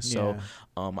saying? So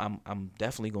I'm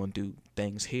definitely going to do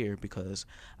things here because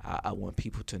I want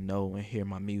people to know and hear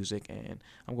my music, and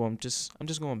I'm just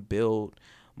going to build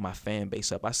my fan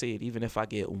base up. I see it, even if I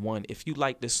get one, if you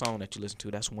like this song that you listen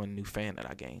to, that's one new fan that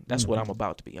I gained. That's what I'm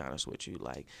about, to be honest with you.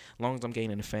 Like, as long as I'm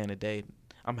gaining a fan a day,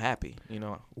 I'm happy,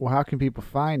 Well, how can people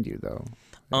find you though?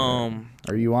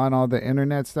 Are you on all the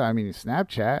internet stuff? I mean,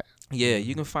 Snapchat. Yeah,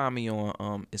 you can find me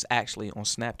on it's actually on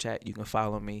Snapchat. You can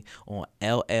follow me on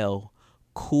LL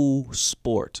Cool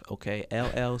Sport, okay?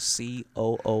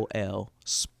 LLCOOL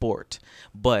Sport.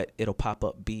 But it'll pop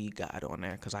up Bead Gawd on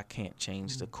there because I can't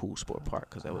change the Cool Sport part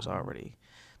because that was already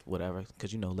whatever.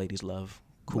 Because ladies love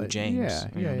Cool James.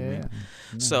 Yeah.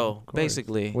 So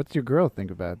basically, what's your girl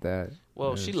think about that?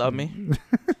 Well, she loved me.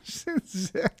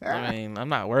 I mean, I'm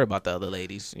not worried about the other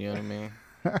ladies. You know what I mean?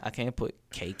 I can't put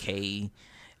KK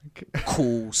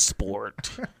Cool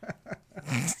Sport.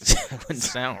 That wouldn't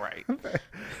sound right.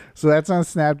 So that's on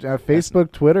Snapchat,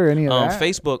 Facebook, Twitter, any of that?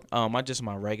 Facebook, I just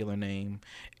my regular name,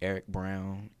 Eric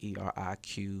Brown,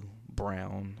 ERIQ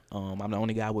Brown. I'm the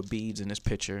only guy with beads in this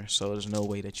picture, so there's no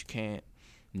way that you can't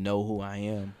know who I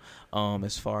am.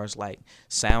 As far as like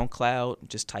SoundCloud,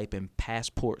 just type in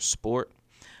Passport Sport.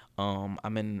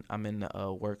 I'm in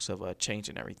the works of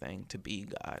changing everything to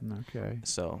Bead Gawd. Okay.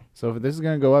 So if this is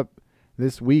gonna go up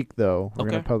this week, though, we're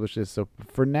gonna publish this. So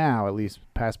for now, at least,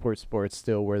 Passport Sports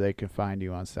still where they can find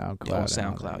you on SoundCloud. On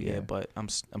SoundCloud, yeah. But I'm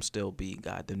still Bead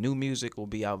Gawd. The new music will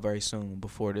be out very soon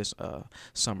before this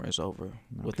summer is over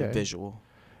with the visual.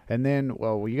 And then,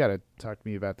 well, you got to talk to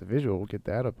me about the visual. We'll get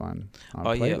that up on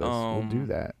playlist. Yeah, we'll do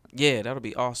that. Yeah, that'll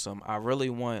be awesome. I really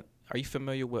want. Are you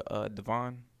familiar with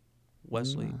Devon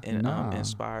Wesley and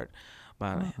Inspired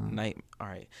by Night? All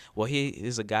right. Well, he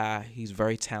is a guy. He's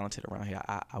very talented around here.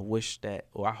 I wish that,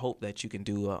 or I hope that you can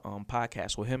do a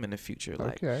podcast with him in the future.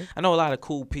 Like, I know a lot of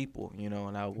cool people,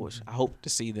 and I hope to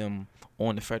see them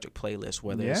on the Frederick playlist,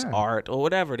 whether it's art or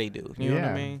whatever they do. You know what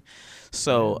I mean?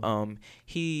 So,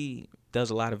 he does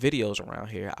a lot of videos around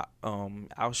here.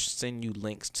 I'll send you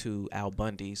links to Al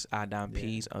Bundy's Iodine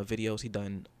P's videos. He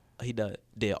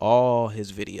did all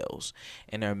his videos,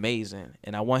 and they're amazing.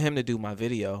 And I want him to do my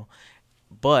video,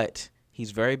 but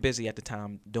he's very busy at the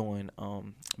time doing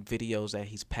videos that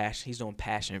he's doing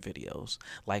passion videos.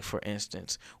 Like, for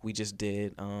instance, we just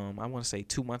did I want to say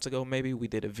 2 months ago maybe, we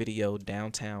did a video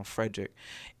downtown Frederick,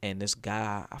 and this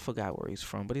guy, I forgot where he's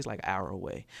from, but he's like an hour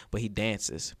away, but he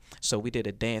dances. So we did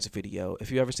a dance video.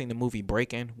 If you ever seen the movie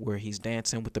Breakin', where he's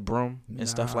dancing with the broom and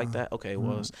stuff like that, okay,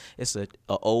 well, it's a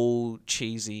old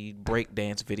cheesy break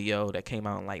dance video that came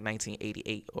out in like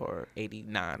 1988 or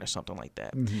 89 or something like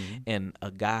that. And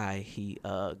a guy, he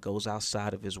goes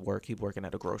outside of his work. He's working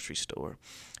at a grocery store,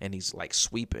 and he's like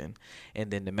sweeping,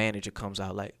 and then the manager comes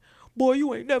out like, "Boy,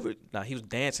 you ain't never." Now, he was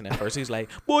dancing at first. He's like,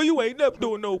 "Boy, you ain't never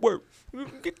doing no work.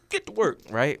 Get to work,"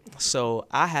 right? So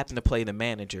I happened to play the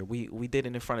manager. We did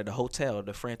it in front of the hotel,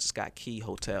 the Francis Scott Key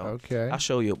Hotel. Okay. I'll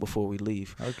show you it before we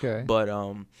leave. Okay. But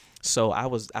so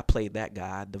I played that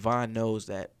guy. Devon knows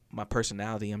that my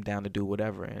personality, I'm down to do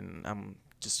whatever, and I'm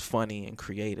just funny and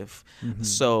creative.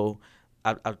 So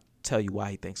I'll tell you why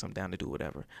he thinks I'm down to do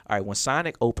whatever. All right, when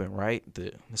Sonic opened, right,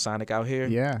 the Sonic out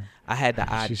here, I had the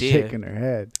idea. She's shaking her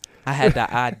head. I had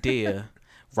the idea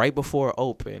right before it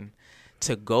opened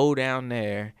to go down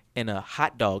there in a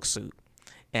hot dog suit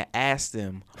and ask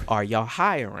them, "Are y'all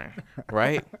hiring?"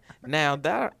 Right? Now,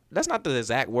 that's not the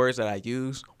exact words that I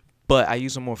use, but I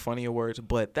use some more funnier words.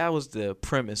 But that was the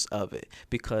premise of it,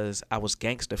 because I was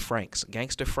Gangsta Franks.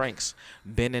 Gangsta Franks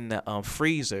been in the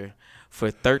freezer for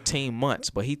 13 months,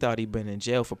 but he thought he'd been in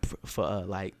jail for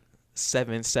like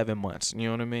seven months. You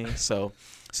know what I mean? So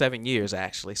 7 years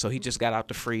actually. So he just got out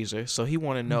the freezer. So he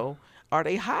want to know, are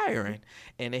they hiring?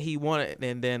 And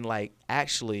then like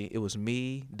actually it was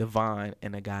me, Devon,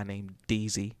 and a guy named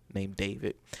Deezy, named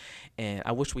David. And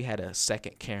I wish we had a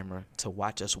second camera to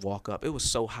watch us walk up. It was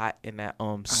so hot in that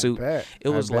suit. It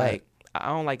was like, I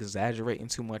don't like exaggerating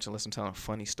too much unless I'm telling a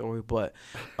funny story, but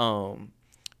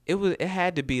it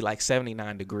had to be like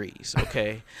 79 degrees,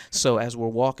 okay? So as we're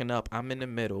walking up, I'm in the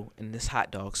middle in this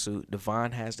hot dog suit.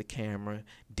 Devon has the camera.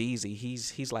 Deezy,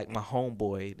 he's like my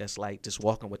homeboy that's like just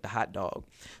walking with the hot dog.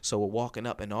 So we're walking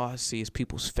up, and all I see is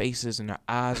people's faces, and their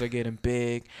eyes are getting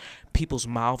big. People's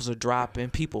mouths are dropping.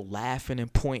 People laughing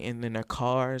and pointing in their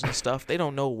cars and stuff. They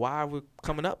don't know why we're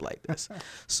coming up like this.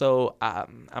 So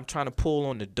I'm trying to pull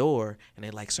on the door, and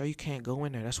they're like, "Sir, you can't go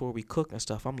in there. That's where we cook and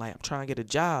stuff." I'm like, "I'm trying to get a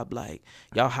job. Like,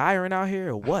 y'all hiring out here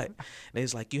or what?" And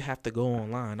it's like, "You have to go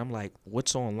online." I'm like,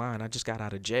 "What's online? I just got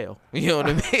out of jail." You know what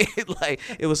I mean? Like,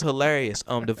 it was hilarious.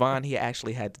 Devon, he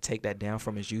actually had to take that down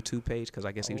from his YouTube page because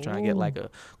I guess he was trying to get like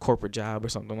a corporate job or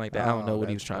something like that. I don't know what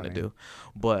he was trying to do,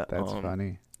 but that's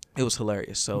funny. It was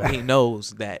hilarious. So he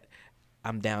knows that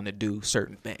I'm down to do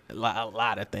certain things, a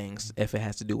lot of things if it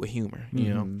has to do with humor,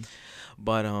 you know.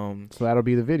 But so that'll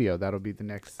be the video. That'll be the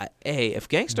next. Hey, if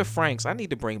Gangster Franks, I need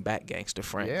to bring back Gangster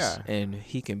Franks, yeah, and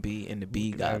he can be in the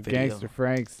Bead Gawd video. Gangster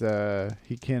Franks,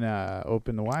 he can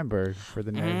open the Weinberg for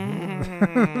the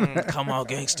night. Come out,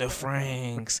 Gangster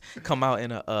Franks. Come out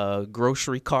in a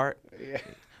grocery cart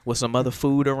with some other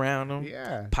food around him.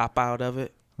 Yeah, pop out of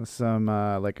it with some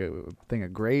like a thing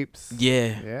of grapes.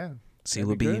 Yeah. See, what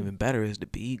would be even better is the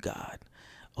Bead Gawd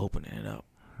opening it up.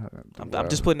 I'm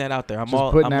just putting that out there. I'm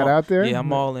all out there. Yeah,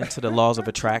 I'm all into the laws of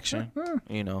attraction,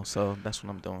 you know. So that's what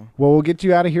I'm doing. Well, we'll get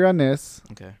you out of here on this.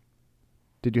 Okay.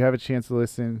 Did you have a chance to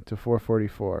listen to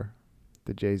 444,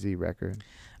 the Jay-Z record?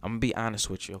 I'm gonna be honest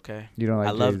with you, okay? You don't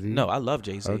like Jay-Z? No, I love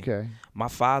Jay-Z. Okay. My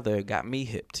father got me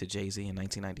hip to Jay-Z in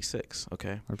 1996.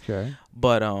 Okay. Okay.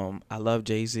 But I love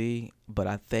Jay-Z, but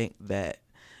I think that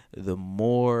the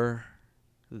more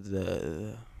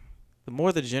the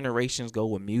generations go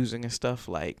with music and stuff,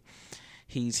 like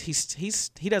he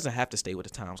doesn't have to stay with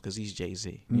the times because he's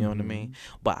Jay-Z. You know what I mean?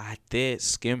 But I did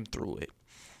skim through it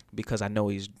because I know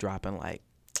he's dropping like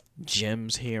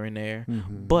gems here and there.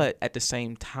 But at the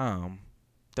same time,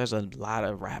 there's a lot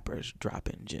of rappers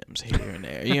dropping gems here and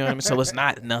there. You know what I mean? So it's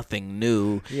not nothing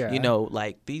new. Yeah. You know,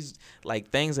 like these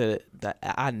like things that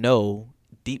I know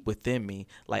deep within me.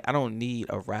 Like I don't need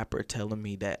a rapper telling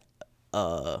me that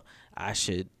I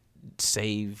should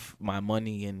save my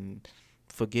money and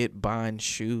forget buying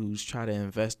shoes, try to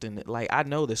invest in it. Like I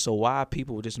know this, so why are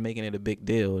people just making it a big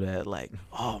deal that like,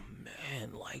 oh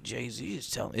man, like Jay-Z is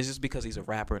telling? It's just because he's a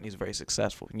rapper and he's very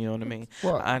successful. You know what I mean?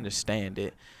 Well, I understand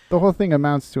it. The whole thing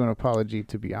amounts to an apology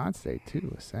to Beyonce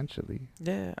too, essentially.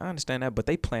 Yeah, I understand that, but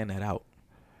they plan that out.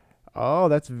 Oh,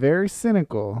 that's very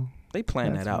cynical. They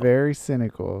plan that out. Very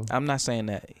cynical. I'm not saying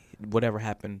that whatever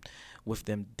happened with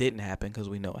them didn't happen because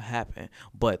we know it happened,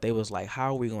 but they was like,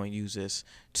 how are we going to use this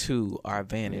to our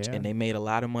advantage? And they made a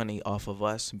lot of money off of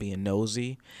us being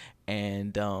nosy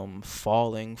and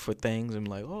falling for things and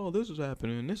like, oh, this is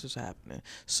happening.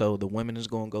 So the women is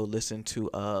going to go listen to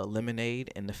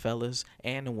Lemonade, and the fellas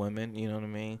and the women, you know what I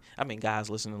mean? I mean, guys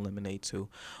listen to Lemonade too.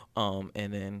 And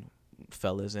then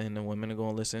fellas and the women are going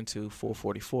to listen to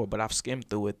 444. But I've skimmed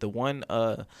through it. The one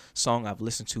song I've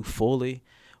listened to fully,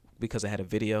 because I had a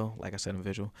video, like I said, in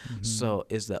visual. So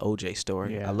is the OJ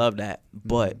story. Yeah. I love that.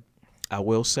 But I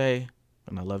will say,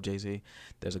 and I love Jay-Z,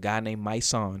 there's a guy named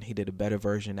Myson. He did a better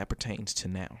version that pertains to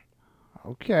now.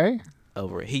 Okay.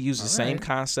 Over it. He used the same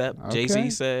concept. Okay. Jay-Z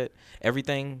said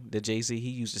everything that Jay-Z, he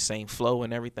used the same flow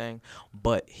and everything,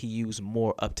 but he used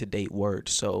more up-to-date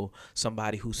words. So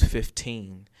somebody who's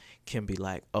 15 can be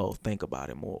like, oh, think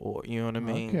about it more, or you know what I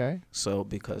mean? Okay. So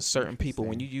because certain people,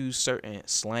 when you use certain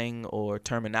slang or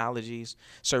terminologies,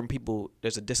 certain people,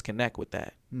 there's a disconnect with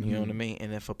that. You know what I mean?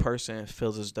 And if a person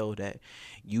feels as though that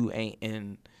you ain't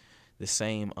in the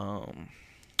same,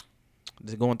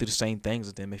 they're going through the same things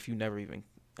with them, if you're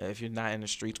not in the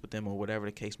streets with them or whatever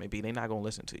the case may be, they're not going to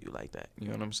listen to you like that. You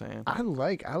know what I'm saying? I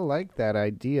like that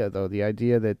idea, though. The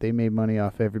idea that they made money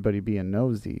off everybody being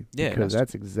nosy. Yeah. Because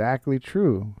that's exactly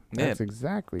true. Yeah,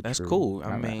 That's true. Cool.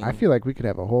 I mean, I feel like we could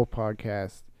have a whole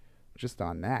podcast just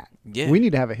on that. Yeah. We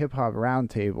need to have a hip-hop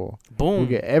roundtable. Boom. We'll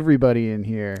get everybody in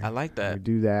here. I like that. We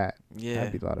do that. Yeah.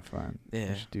 That'd be a lot of fun. Yeah.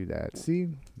 We should do that. See?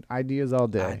 Ideas all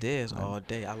day. Ideas all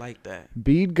day. I like that.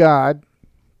 Bead Gawd.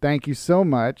 Thank you so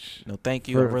much. No, thank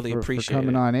you. I really appreciate for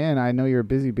coming on in. I know you're a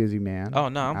busy man. Oh,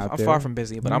 no, I'm far from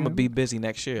busy, but I'm going to be busy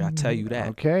next year. I tell you that.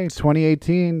 Okay,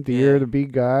 2018, the year of the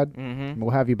Bead Gawd. Mm-hmm.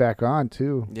 We'll have you back on,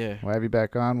 too. Yeah. We'll have you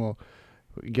back on. We'll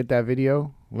get that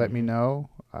video. Let me know.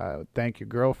 Thank your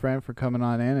girlfriend for coming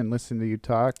on in and listening to you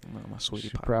talk. My sweetie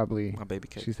she pie, probably, my baby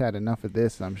cake. She's had enough of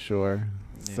this, I'm sure.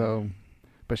 Yeah. So,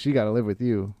 but she got to live with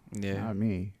you, Yeah. not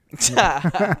me.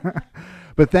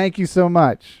 But thank you so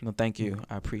much. No, thank you.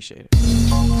 I appreciate it.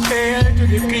 Hail to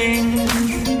the king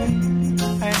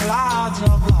and lots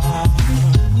of love.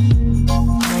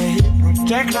 May he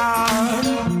protect us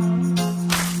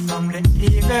from the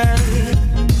evil.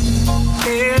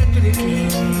 Hail to the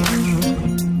king,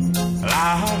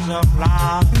 lots of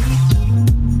love.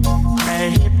 May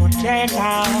he protect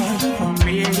us from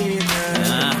evil.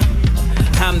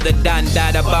 I'm the Don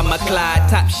Dada by my Clyde,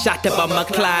 top shot by my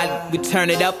Clyde. We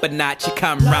turn it up a notch, you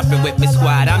come romping with me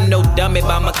squad. I'm no dummy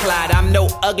by my Clyde, I'm no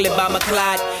ugly by my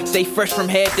Clyde. Stay fresh from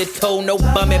head to toe, no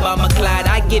bummy by my Clyde.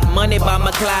 I get money by my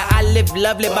Clyde, I live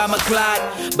lovely by my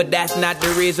Clyde. But that's not the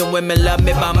reason women love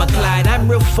me by my Clyde. I'm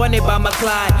real funny by my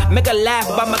Clyde, make a laugh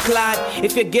by my Clyde.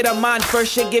 If you get a mind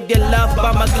first, you give your love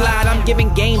by my Clyde. I'm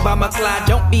giving game by my Clyde,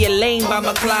 don't be a lame by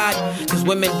my Clyde. Cause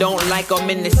women don't like I'm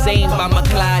in the same by my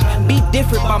Clyde. Be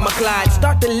different by my Clyde,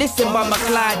 start to listen by my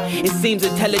Clyde. It seems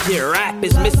intelligent rap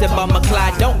is missing by my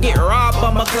Clyde. Don't get robbed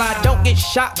by my Clyde, don't get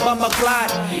shot by my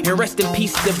Clyde. And rest in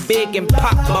peace to Big and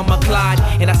Pop by my Clyde.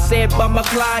 And I said by my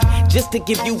Clyde just to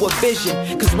give you a vision.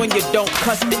 Cause when you don't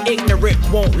cuss, the ignorant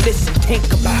won't listen. Think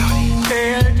about it.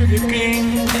 Hail to the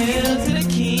king, Hail to the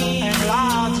king, and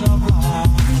lots of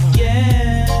love.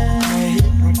 yeah, May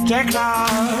he protect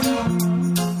us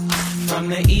from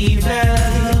the evil.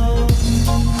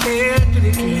 Hail to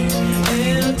the king,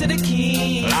 Hail to the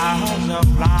king, lots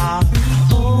of love.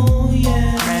 oh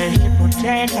yeah. May he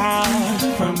protect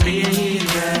us from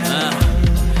evil.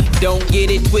 Don't get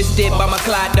it twisted by my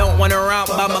Clyde. Don't wanna romp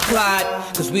by my Clyde.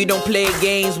 Cause we don't play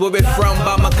games where we're from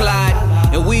by my Clyde.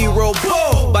 And we roll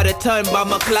bull by the ton by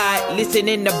my Clyde.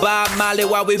 Listening to Bob Marley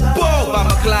while we bull by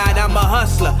my Clyde. I'm a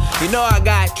hustler. You know I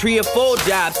got 3 or 4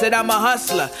 jobs. Said I'm a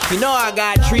hustler. You know I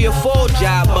got 3 or 4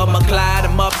 jobs by my Clyde.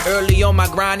 I'm up early on my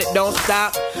grind, it don't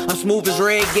stop. I'm smooth as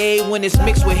reggae when it's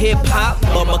mixed with hip hop.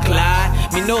 But my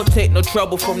Clyde, me no take no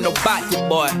trouble from no body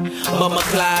boy. But my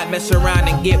Clyde, mess around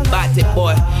and get body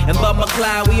boy. And but my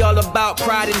Clyde, we all about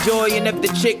pride and joy. And if the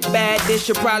chick bad, this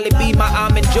should probably be my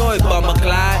almond joy. But my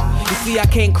Clyde, you see I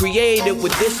can't create it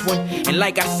with this one. And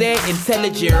like I said,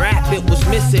 intelligent rap, it was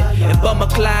missing. And but my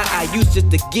Clyde, I used it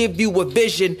to give you a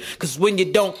vision. Cause when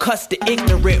you don't cuss, the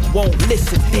ignorant won't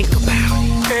listen. Think about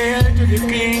it. Hail to the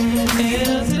king,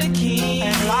 Hail to the king,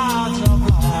 and lots of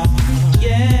love.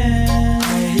 yeah,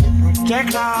 May he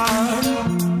protect us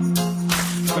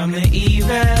from the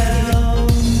evil.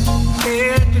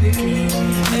 Hail to the king,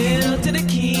 Hail to the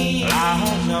king,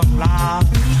 lots of love.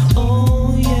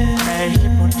 oh yeah. May he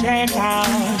protect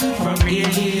us from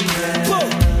evil. Boom,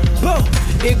 boom.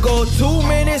 It go 2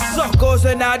 minutes suckers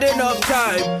and not enough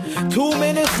time. 2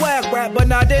 minutes whack rap but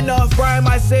not enough rhyme.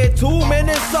 I said 2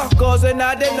 minutes suckers and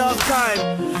not enough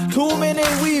time. 2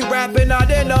 minutes we rap and not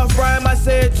enough rhyme. I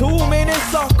said 2 minutes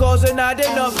suckers and not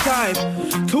enough time.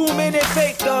 2 minutes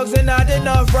fake dogs and not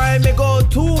enough rhyme. It go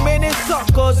 2 minutes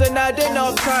suckers and not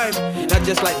enough time. Not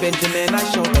just like Benjamin, I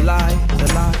show the lie, the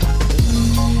lie.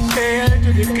 Hail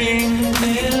to the king,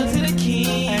 Hail to the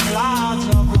king, and lots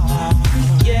of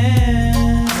love.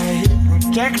 yeah. May he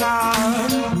protect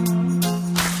us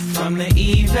From the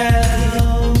evil,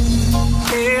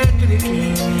 Hail to the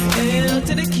king, hail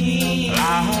to the king,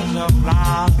 lots of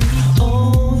love.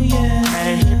 oh yeah.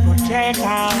 May he protect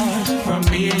us from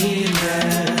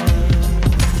evil.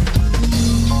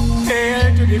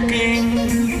 Hail to the king,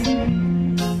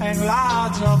 and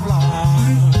lots of love.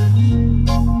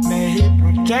 May he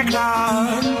protect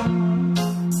us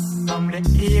from the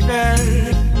evil.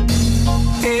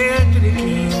 Hail to the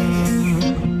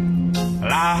king,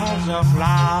 lots of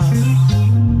love.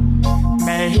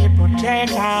 May he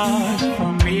protect us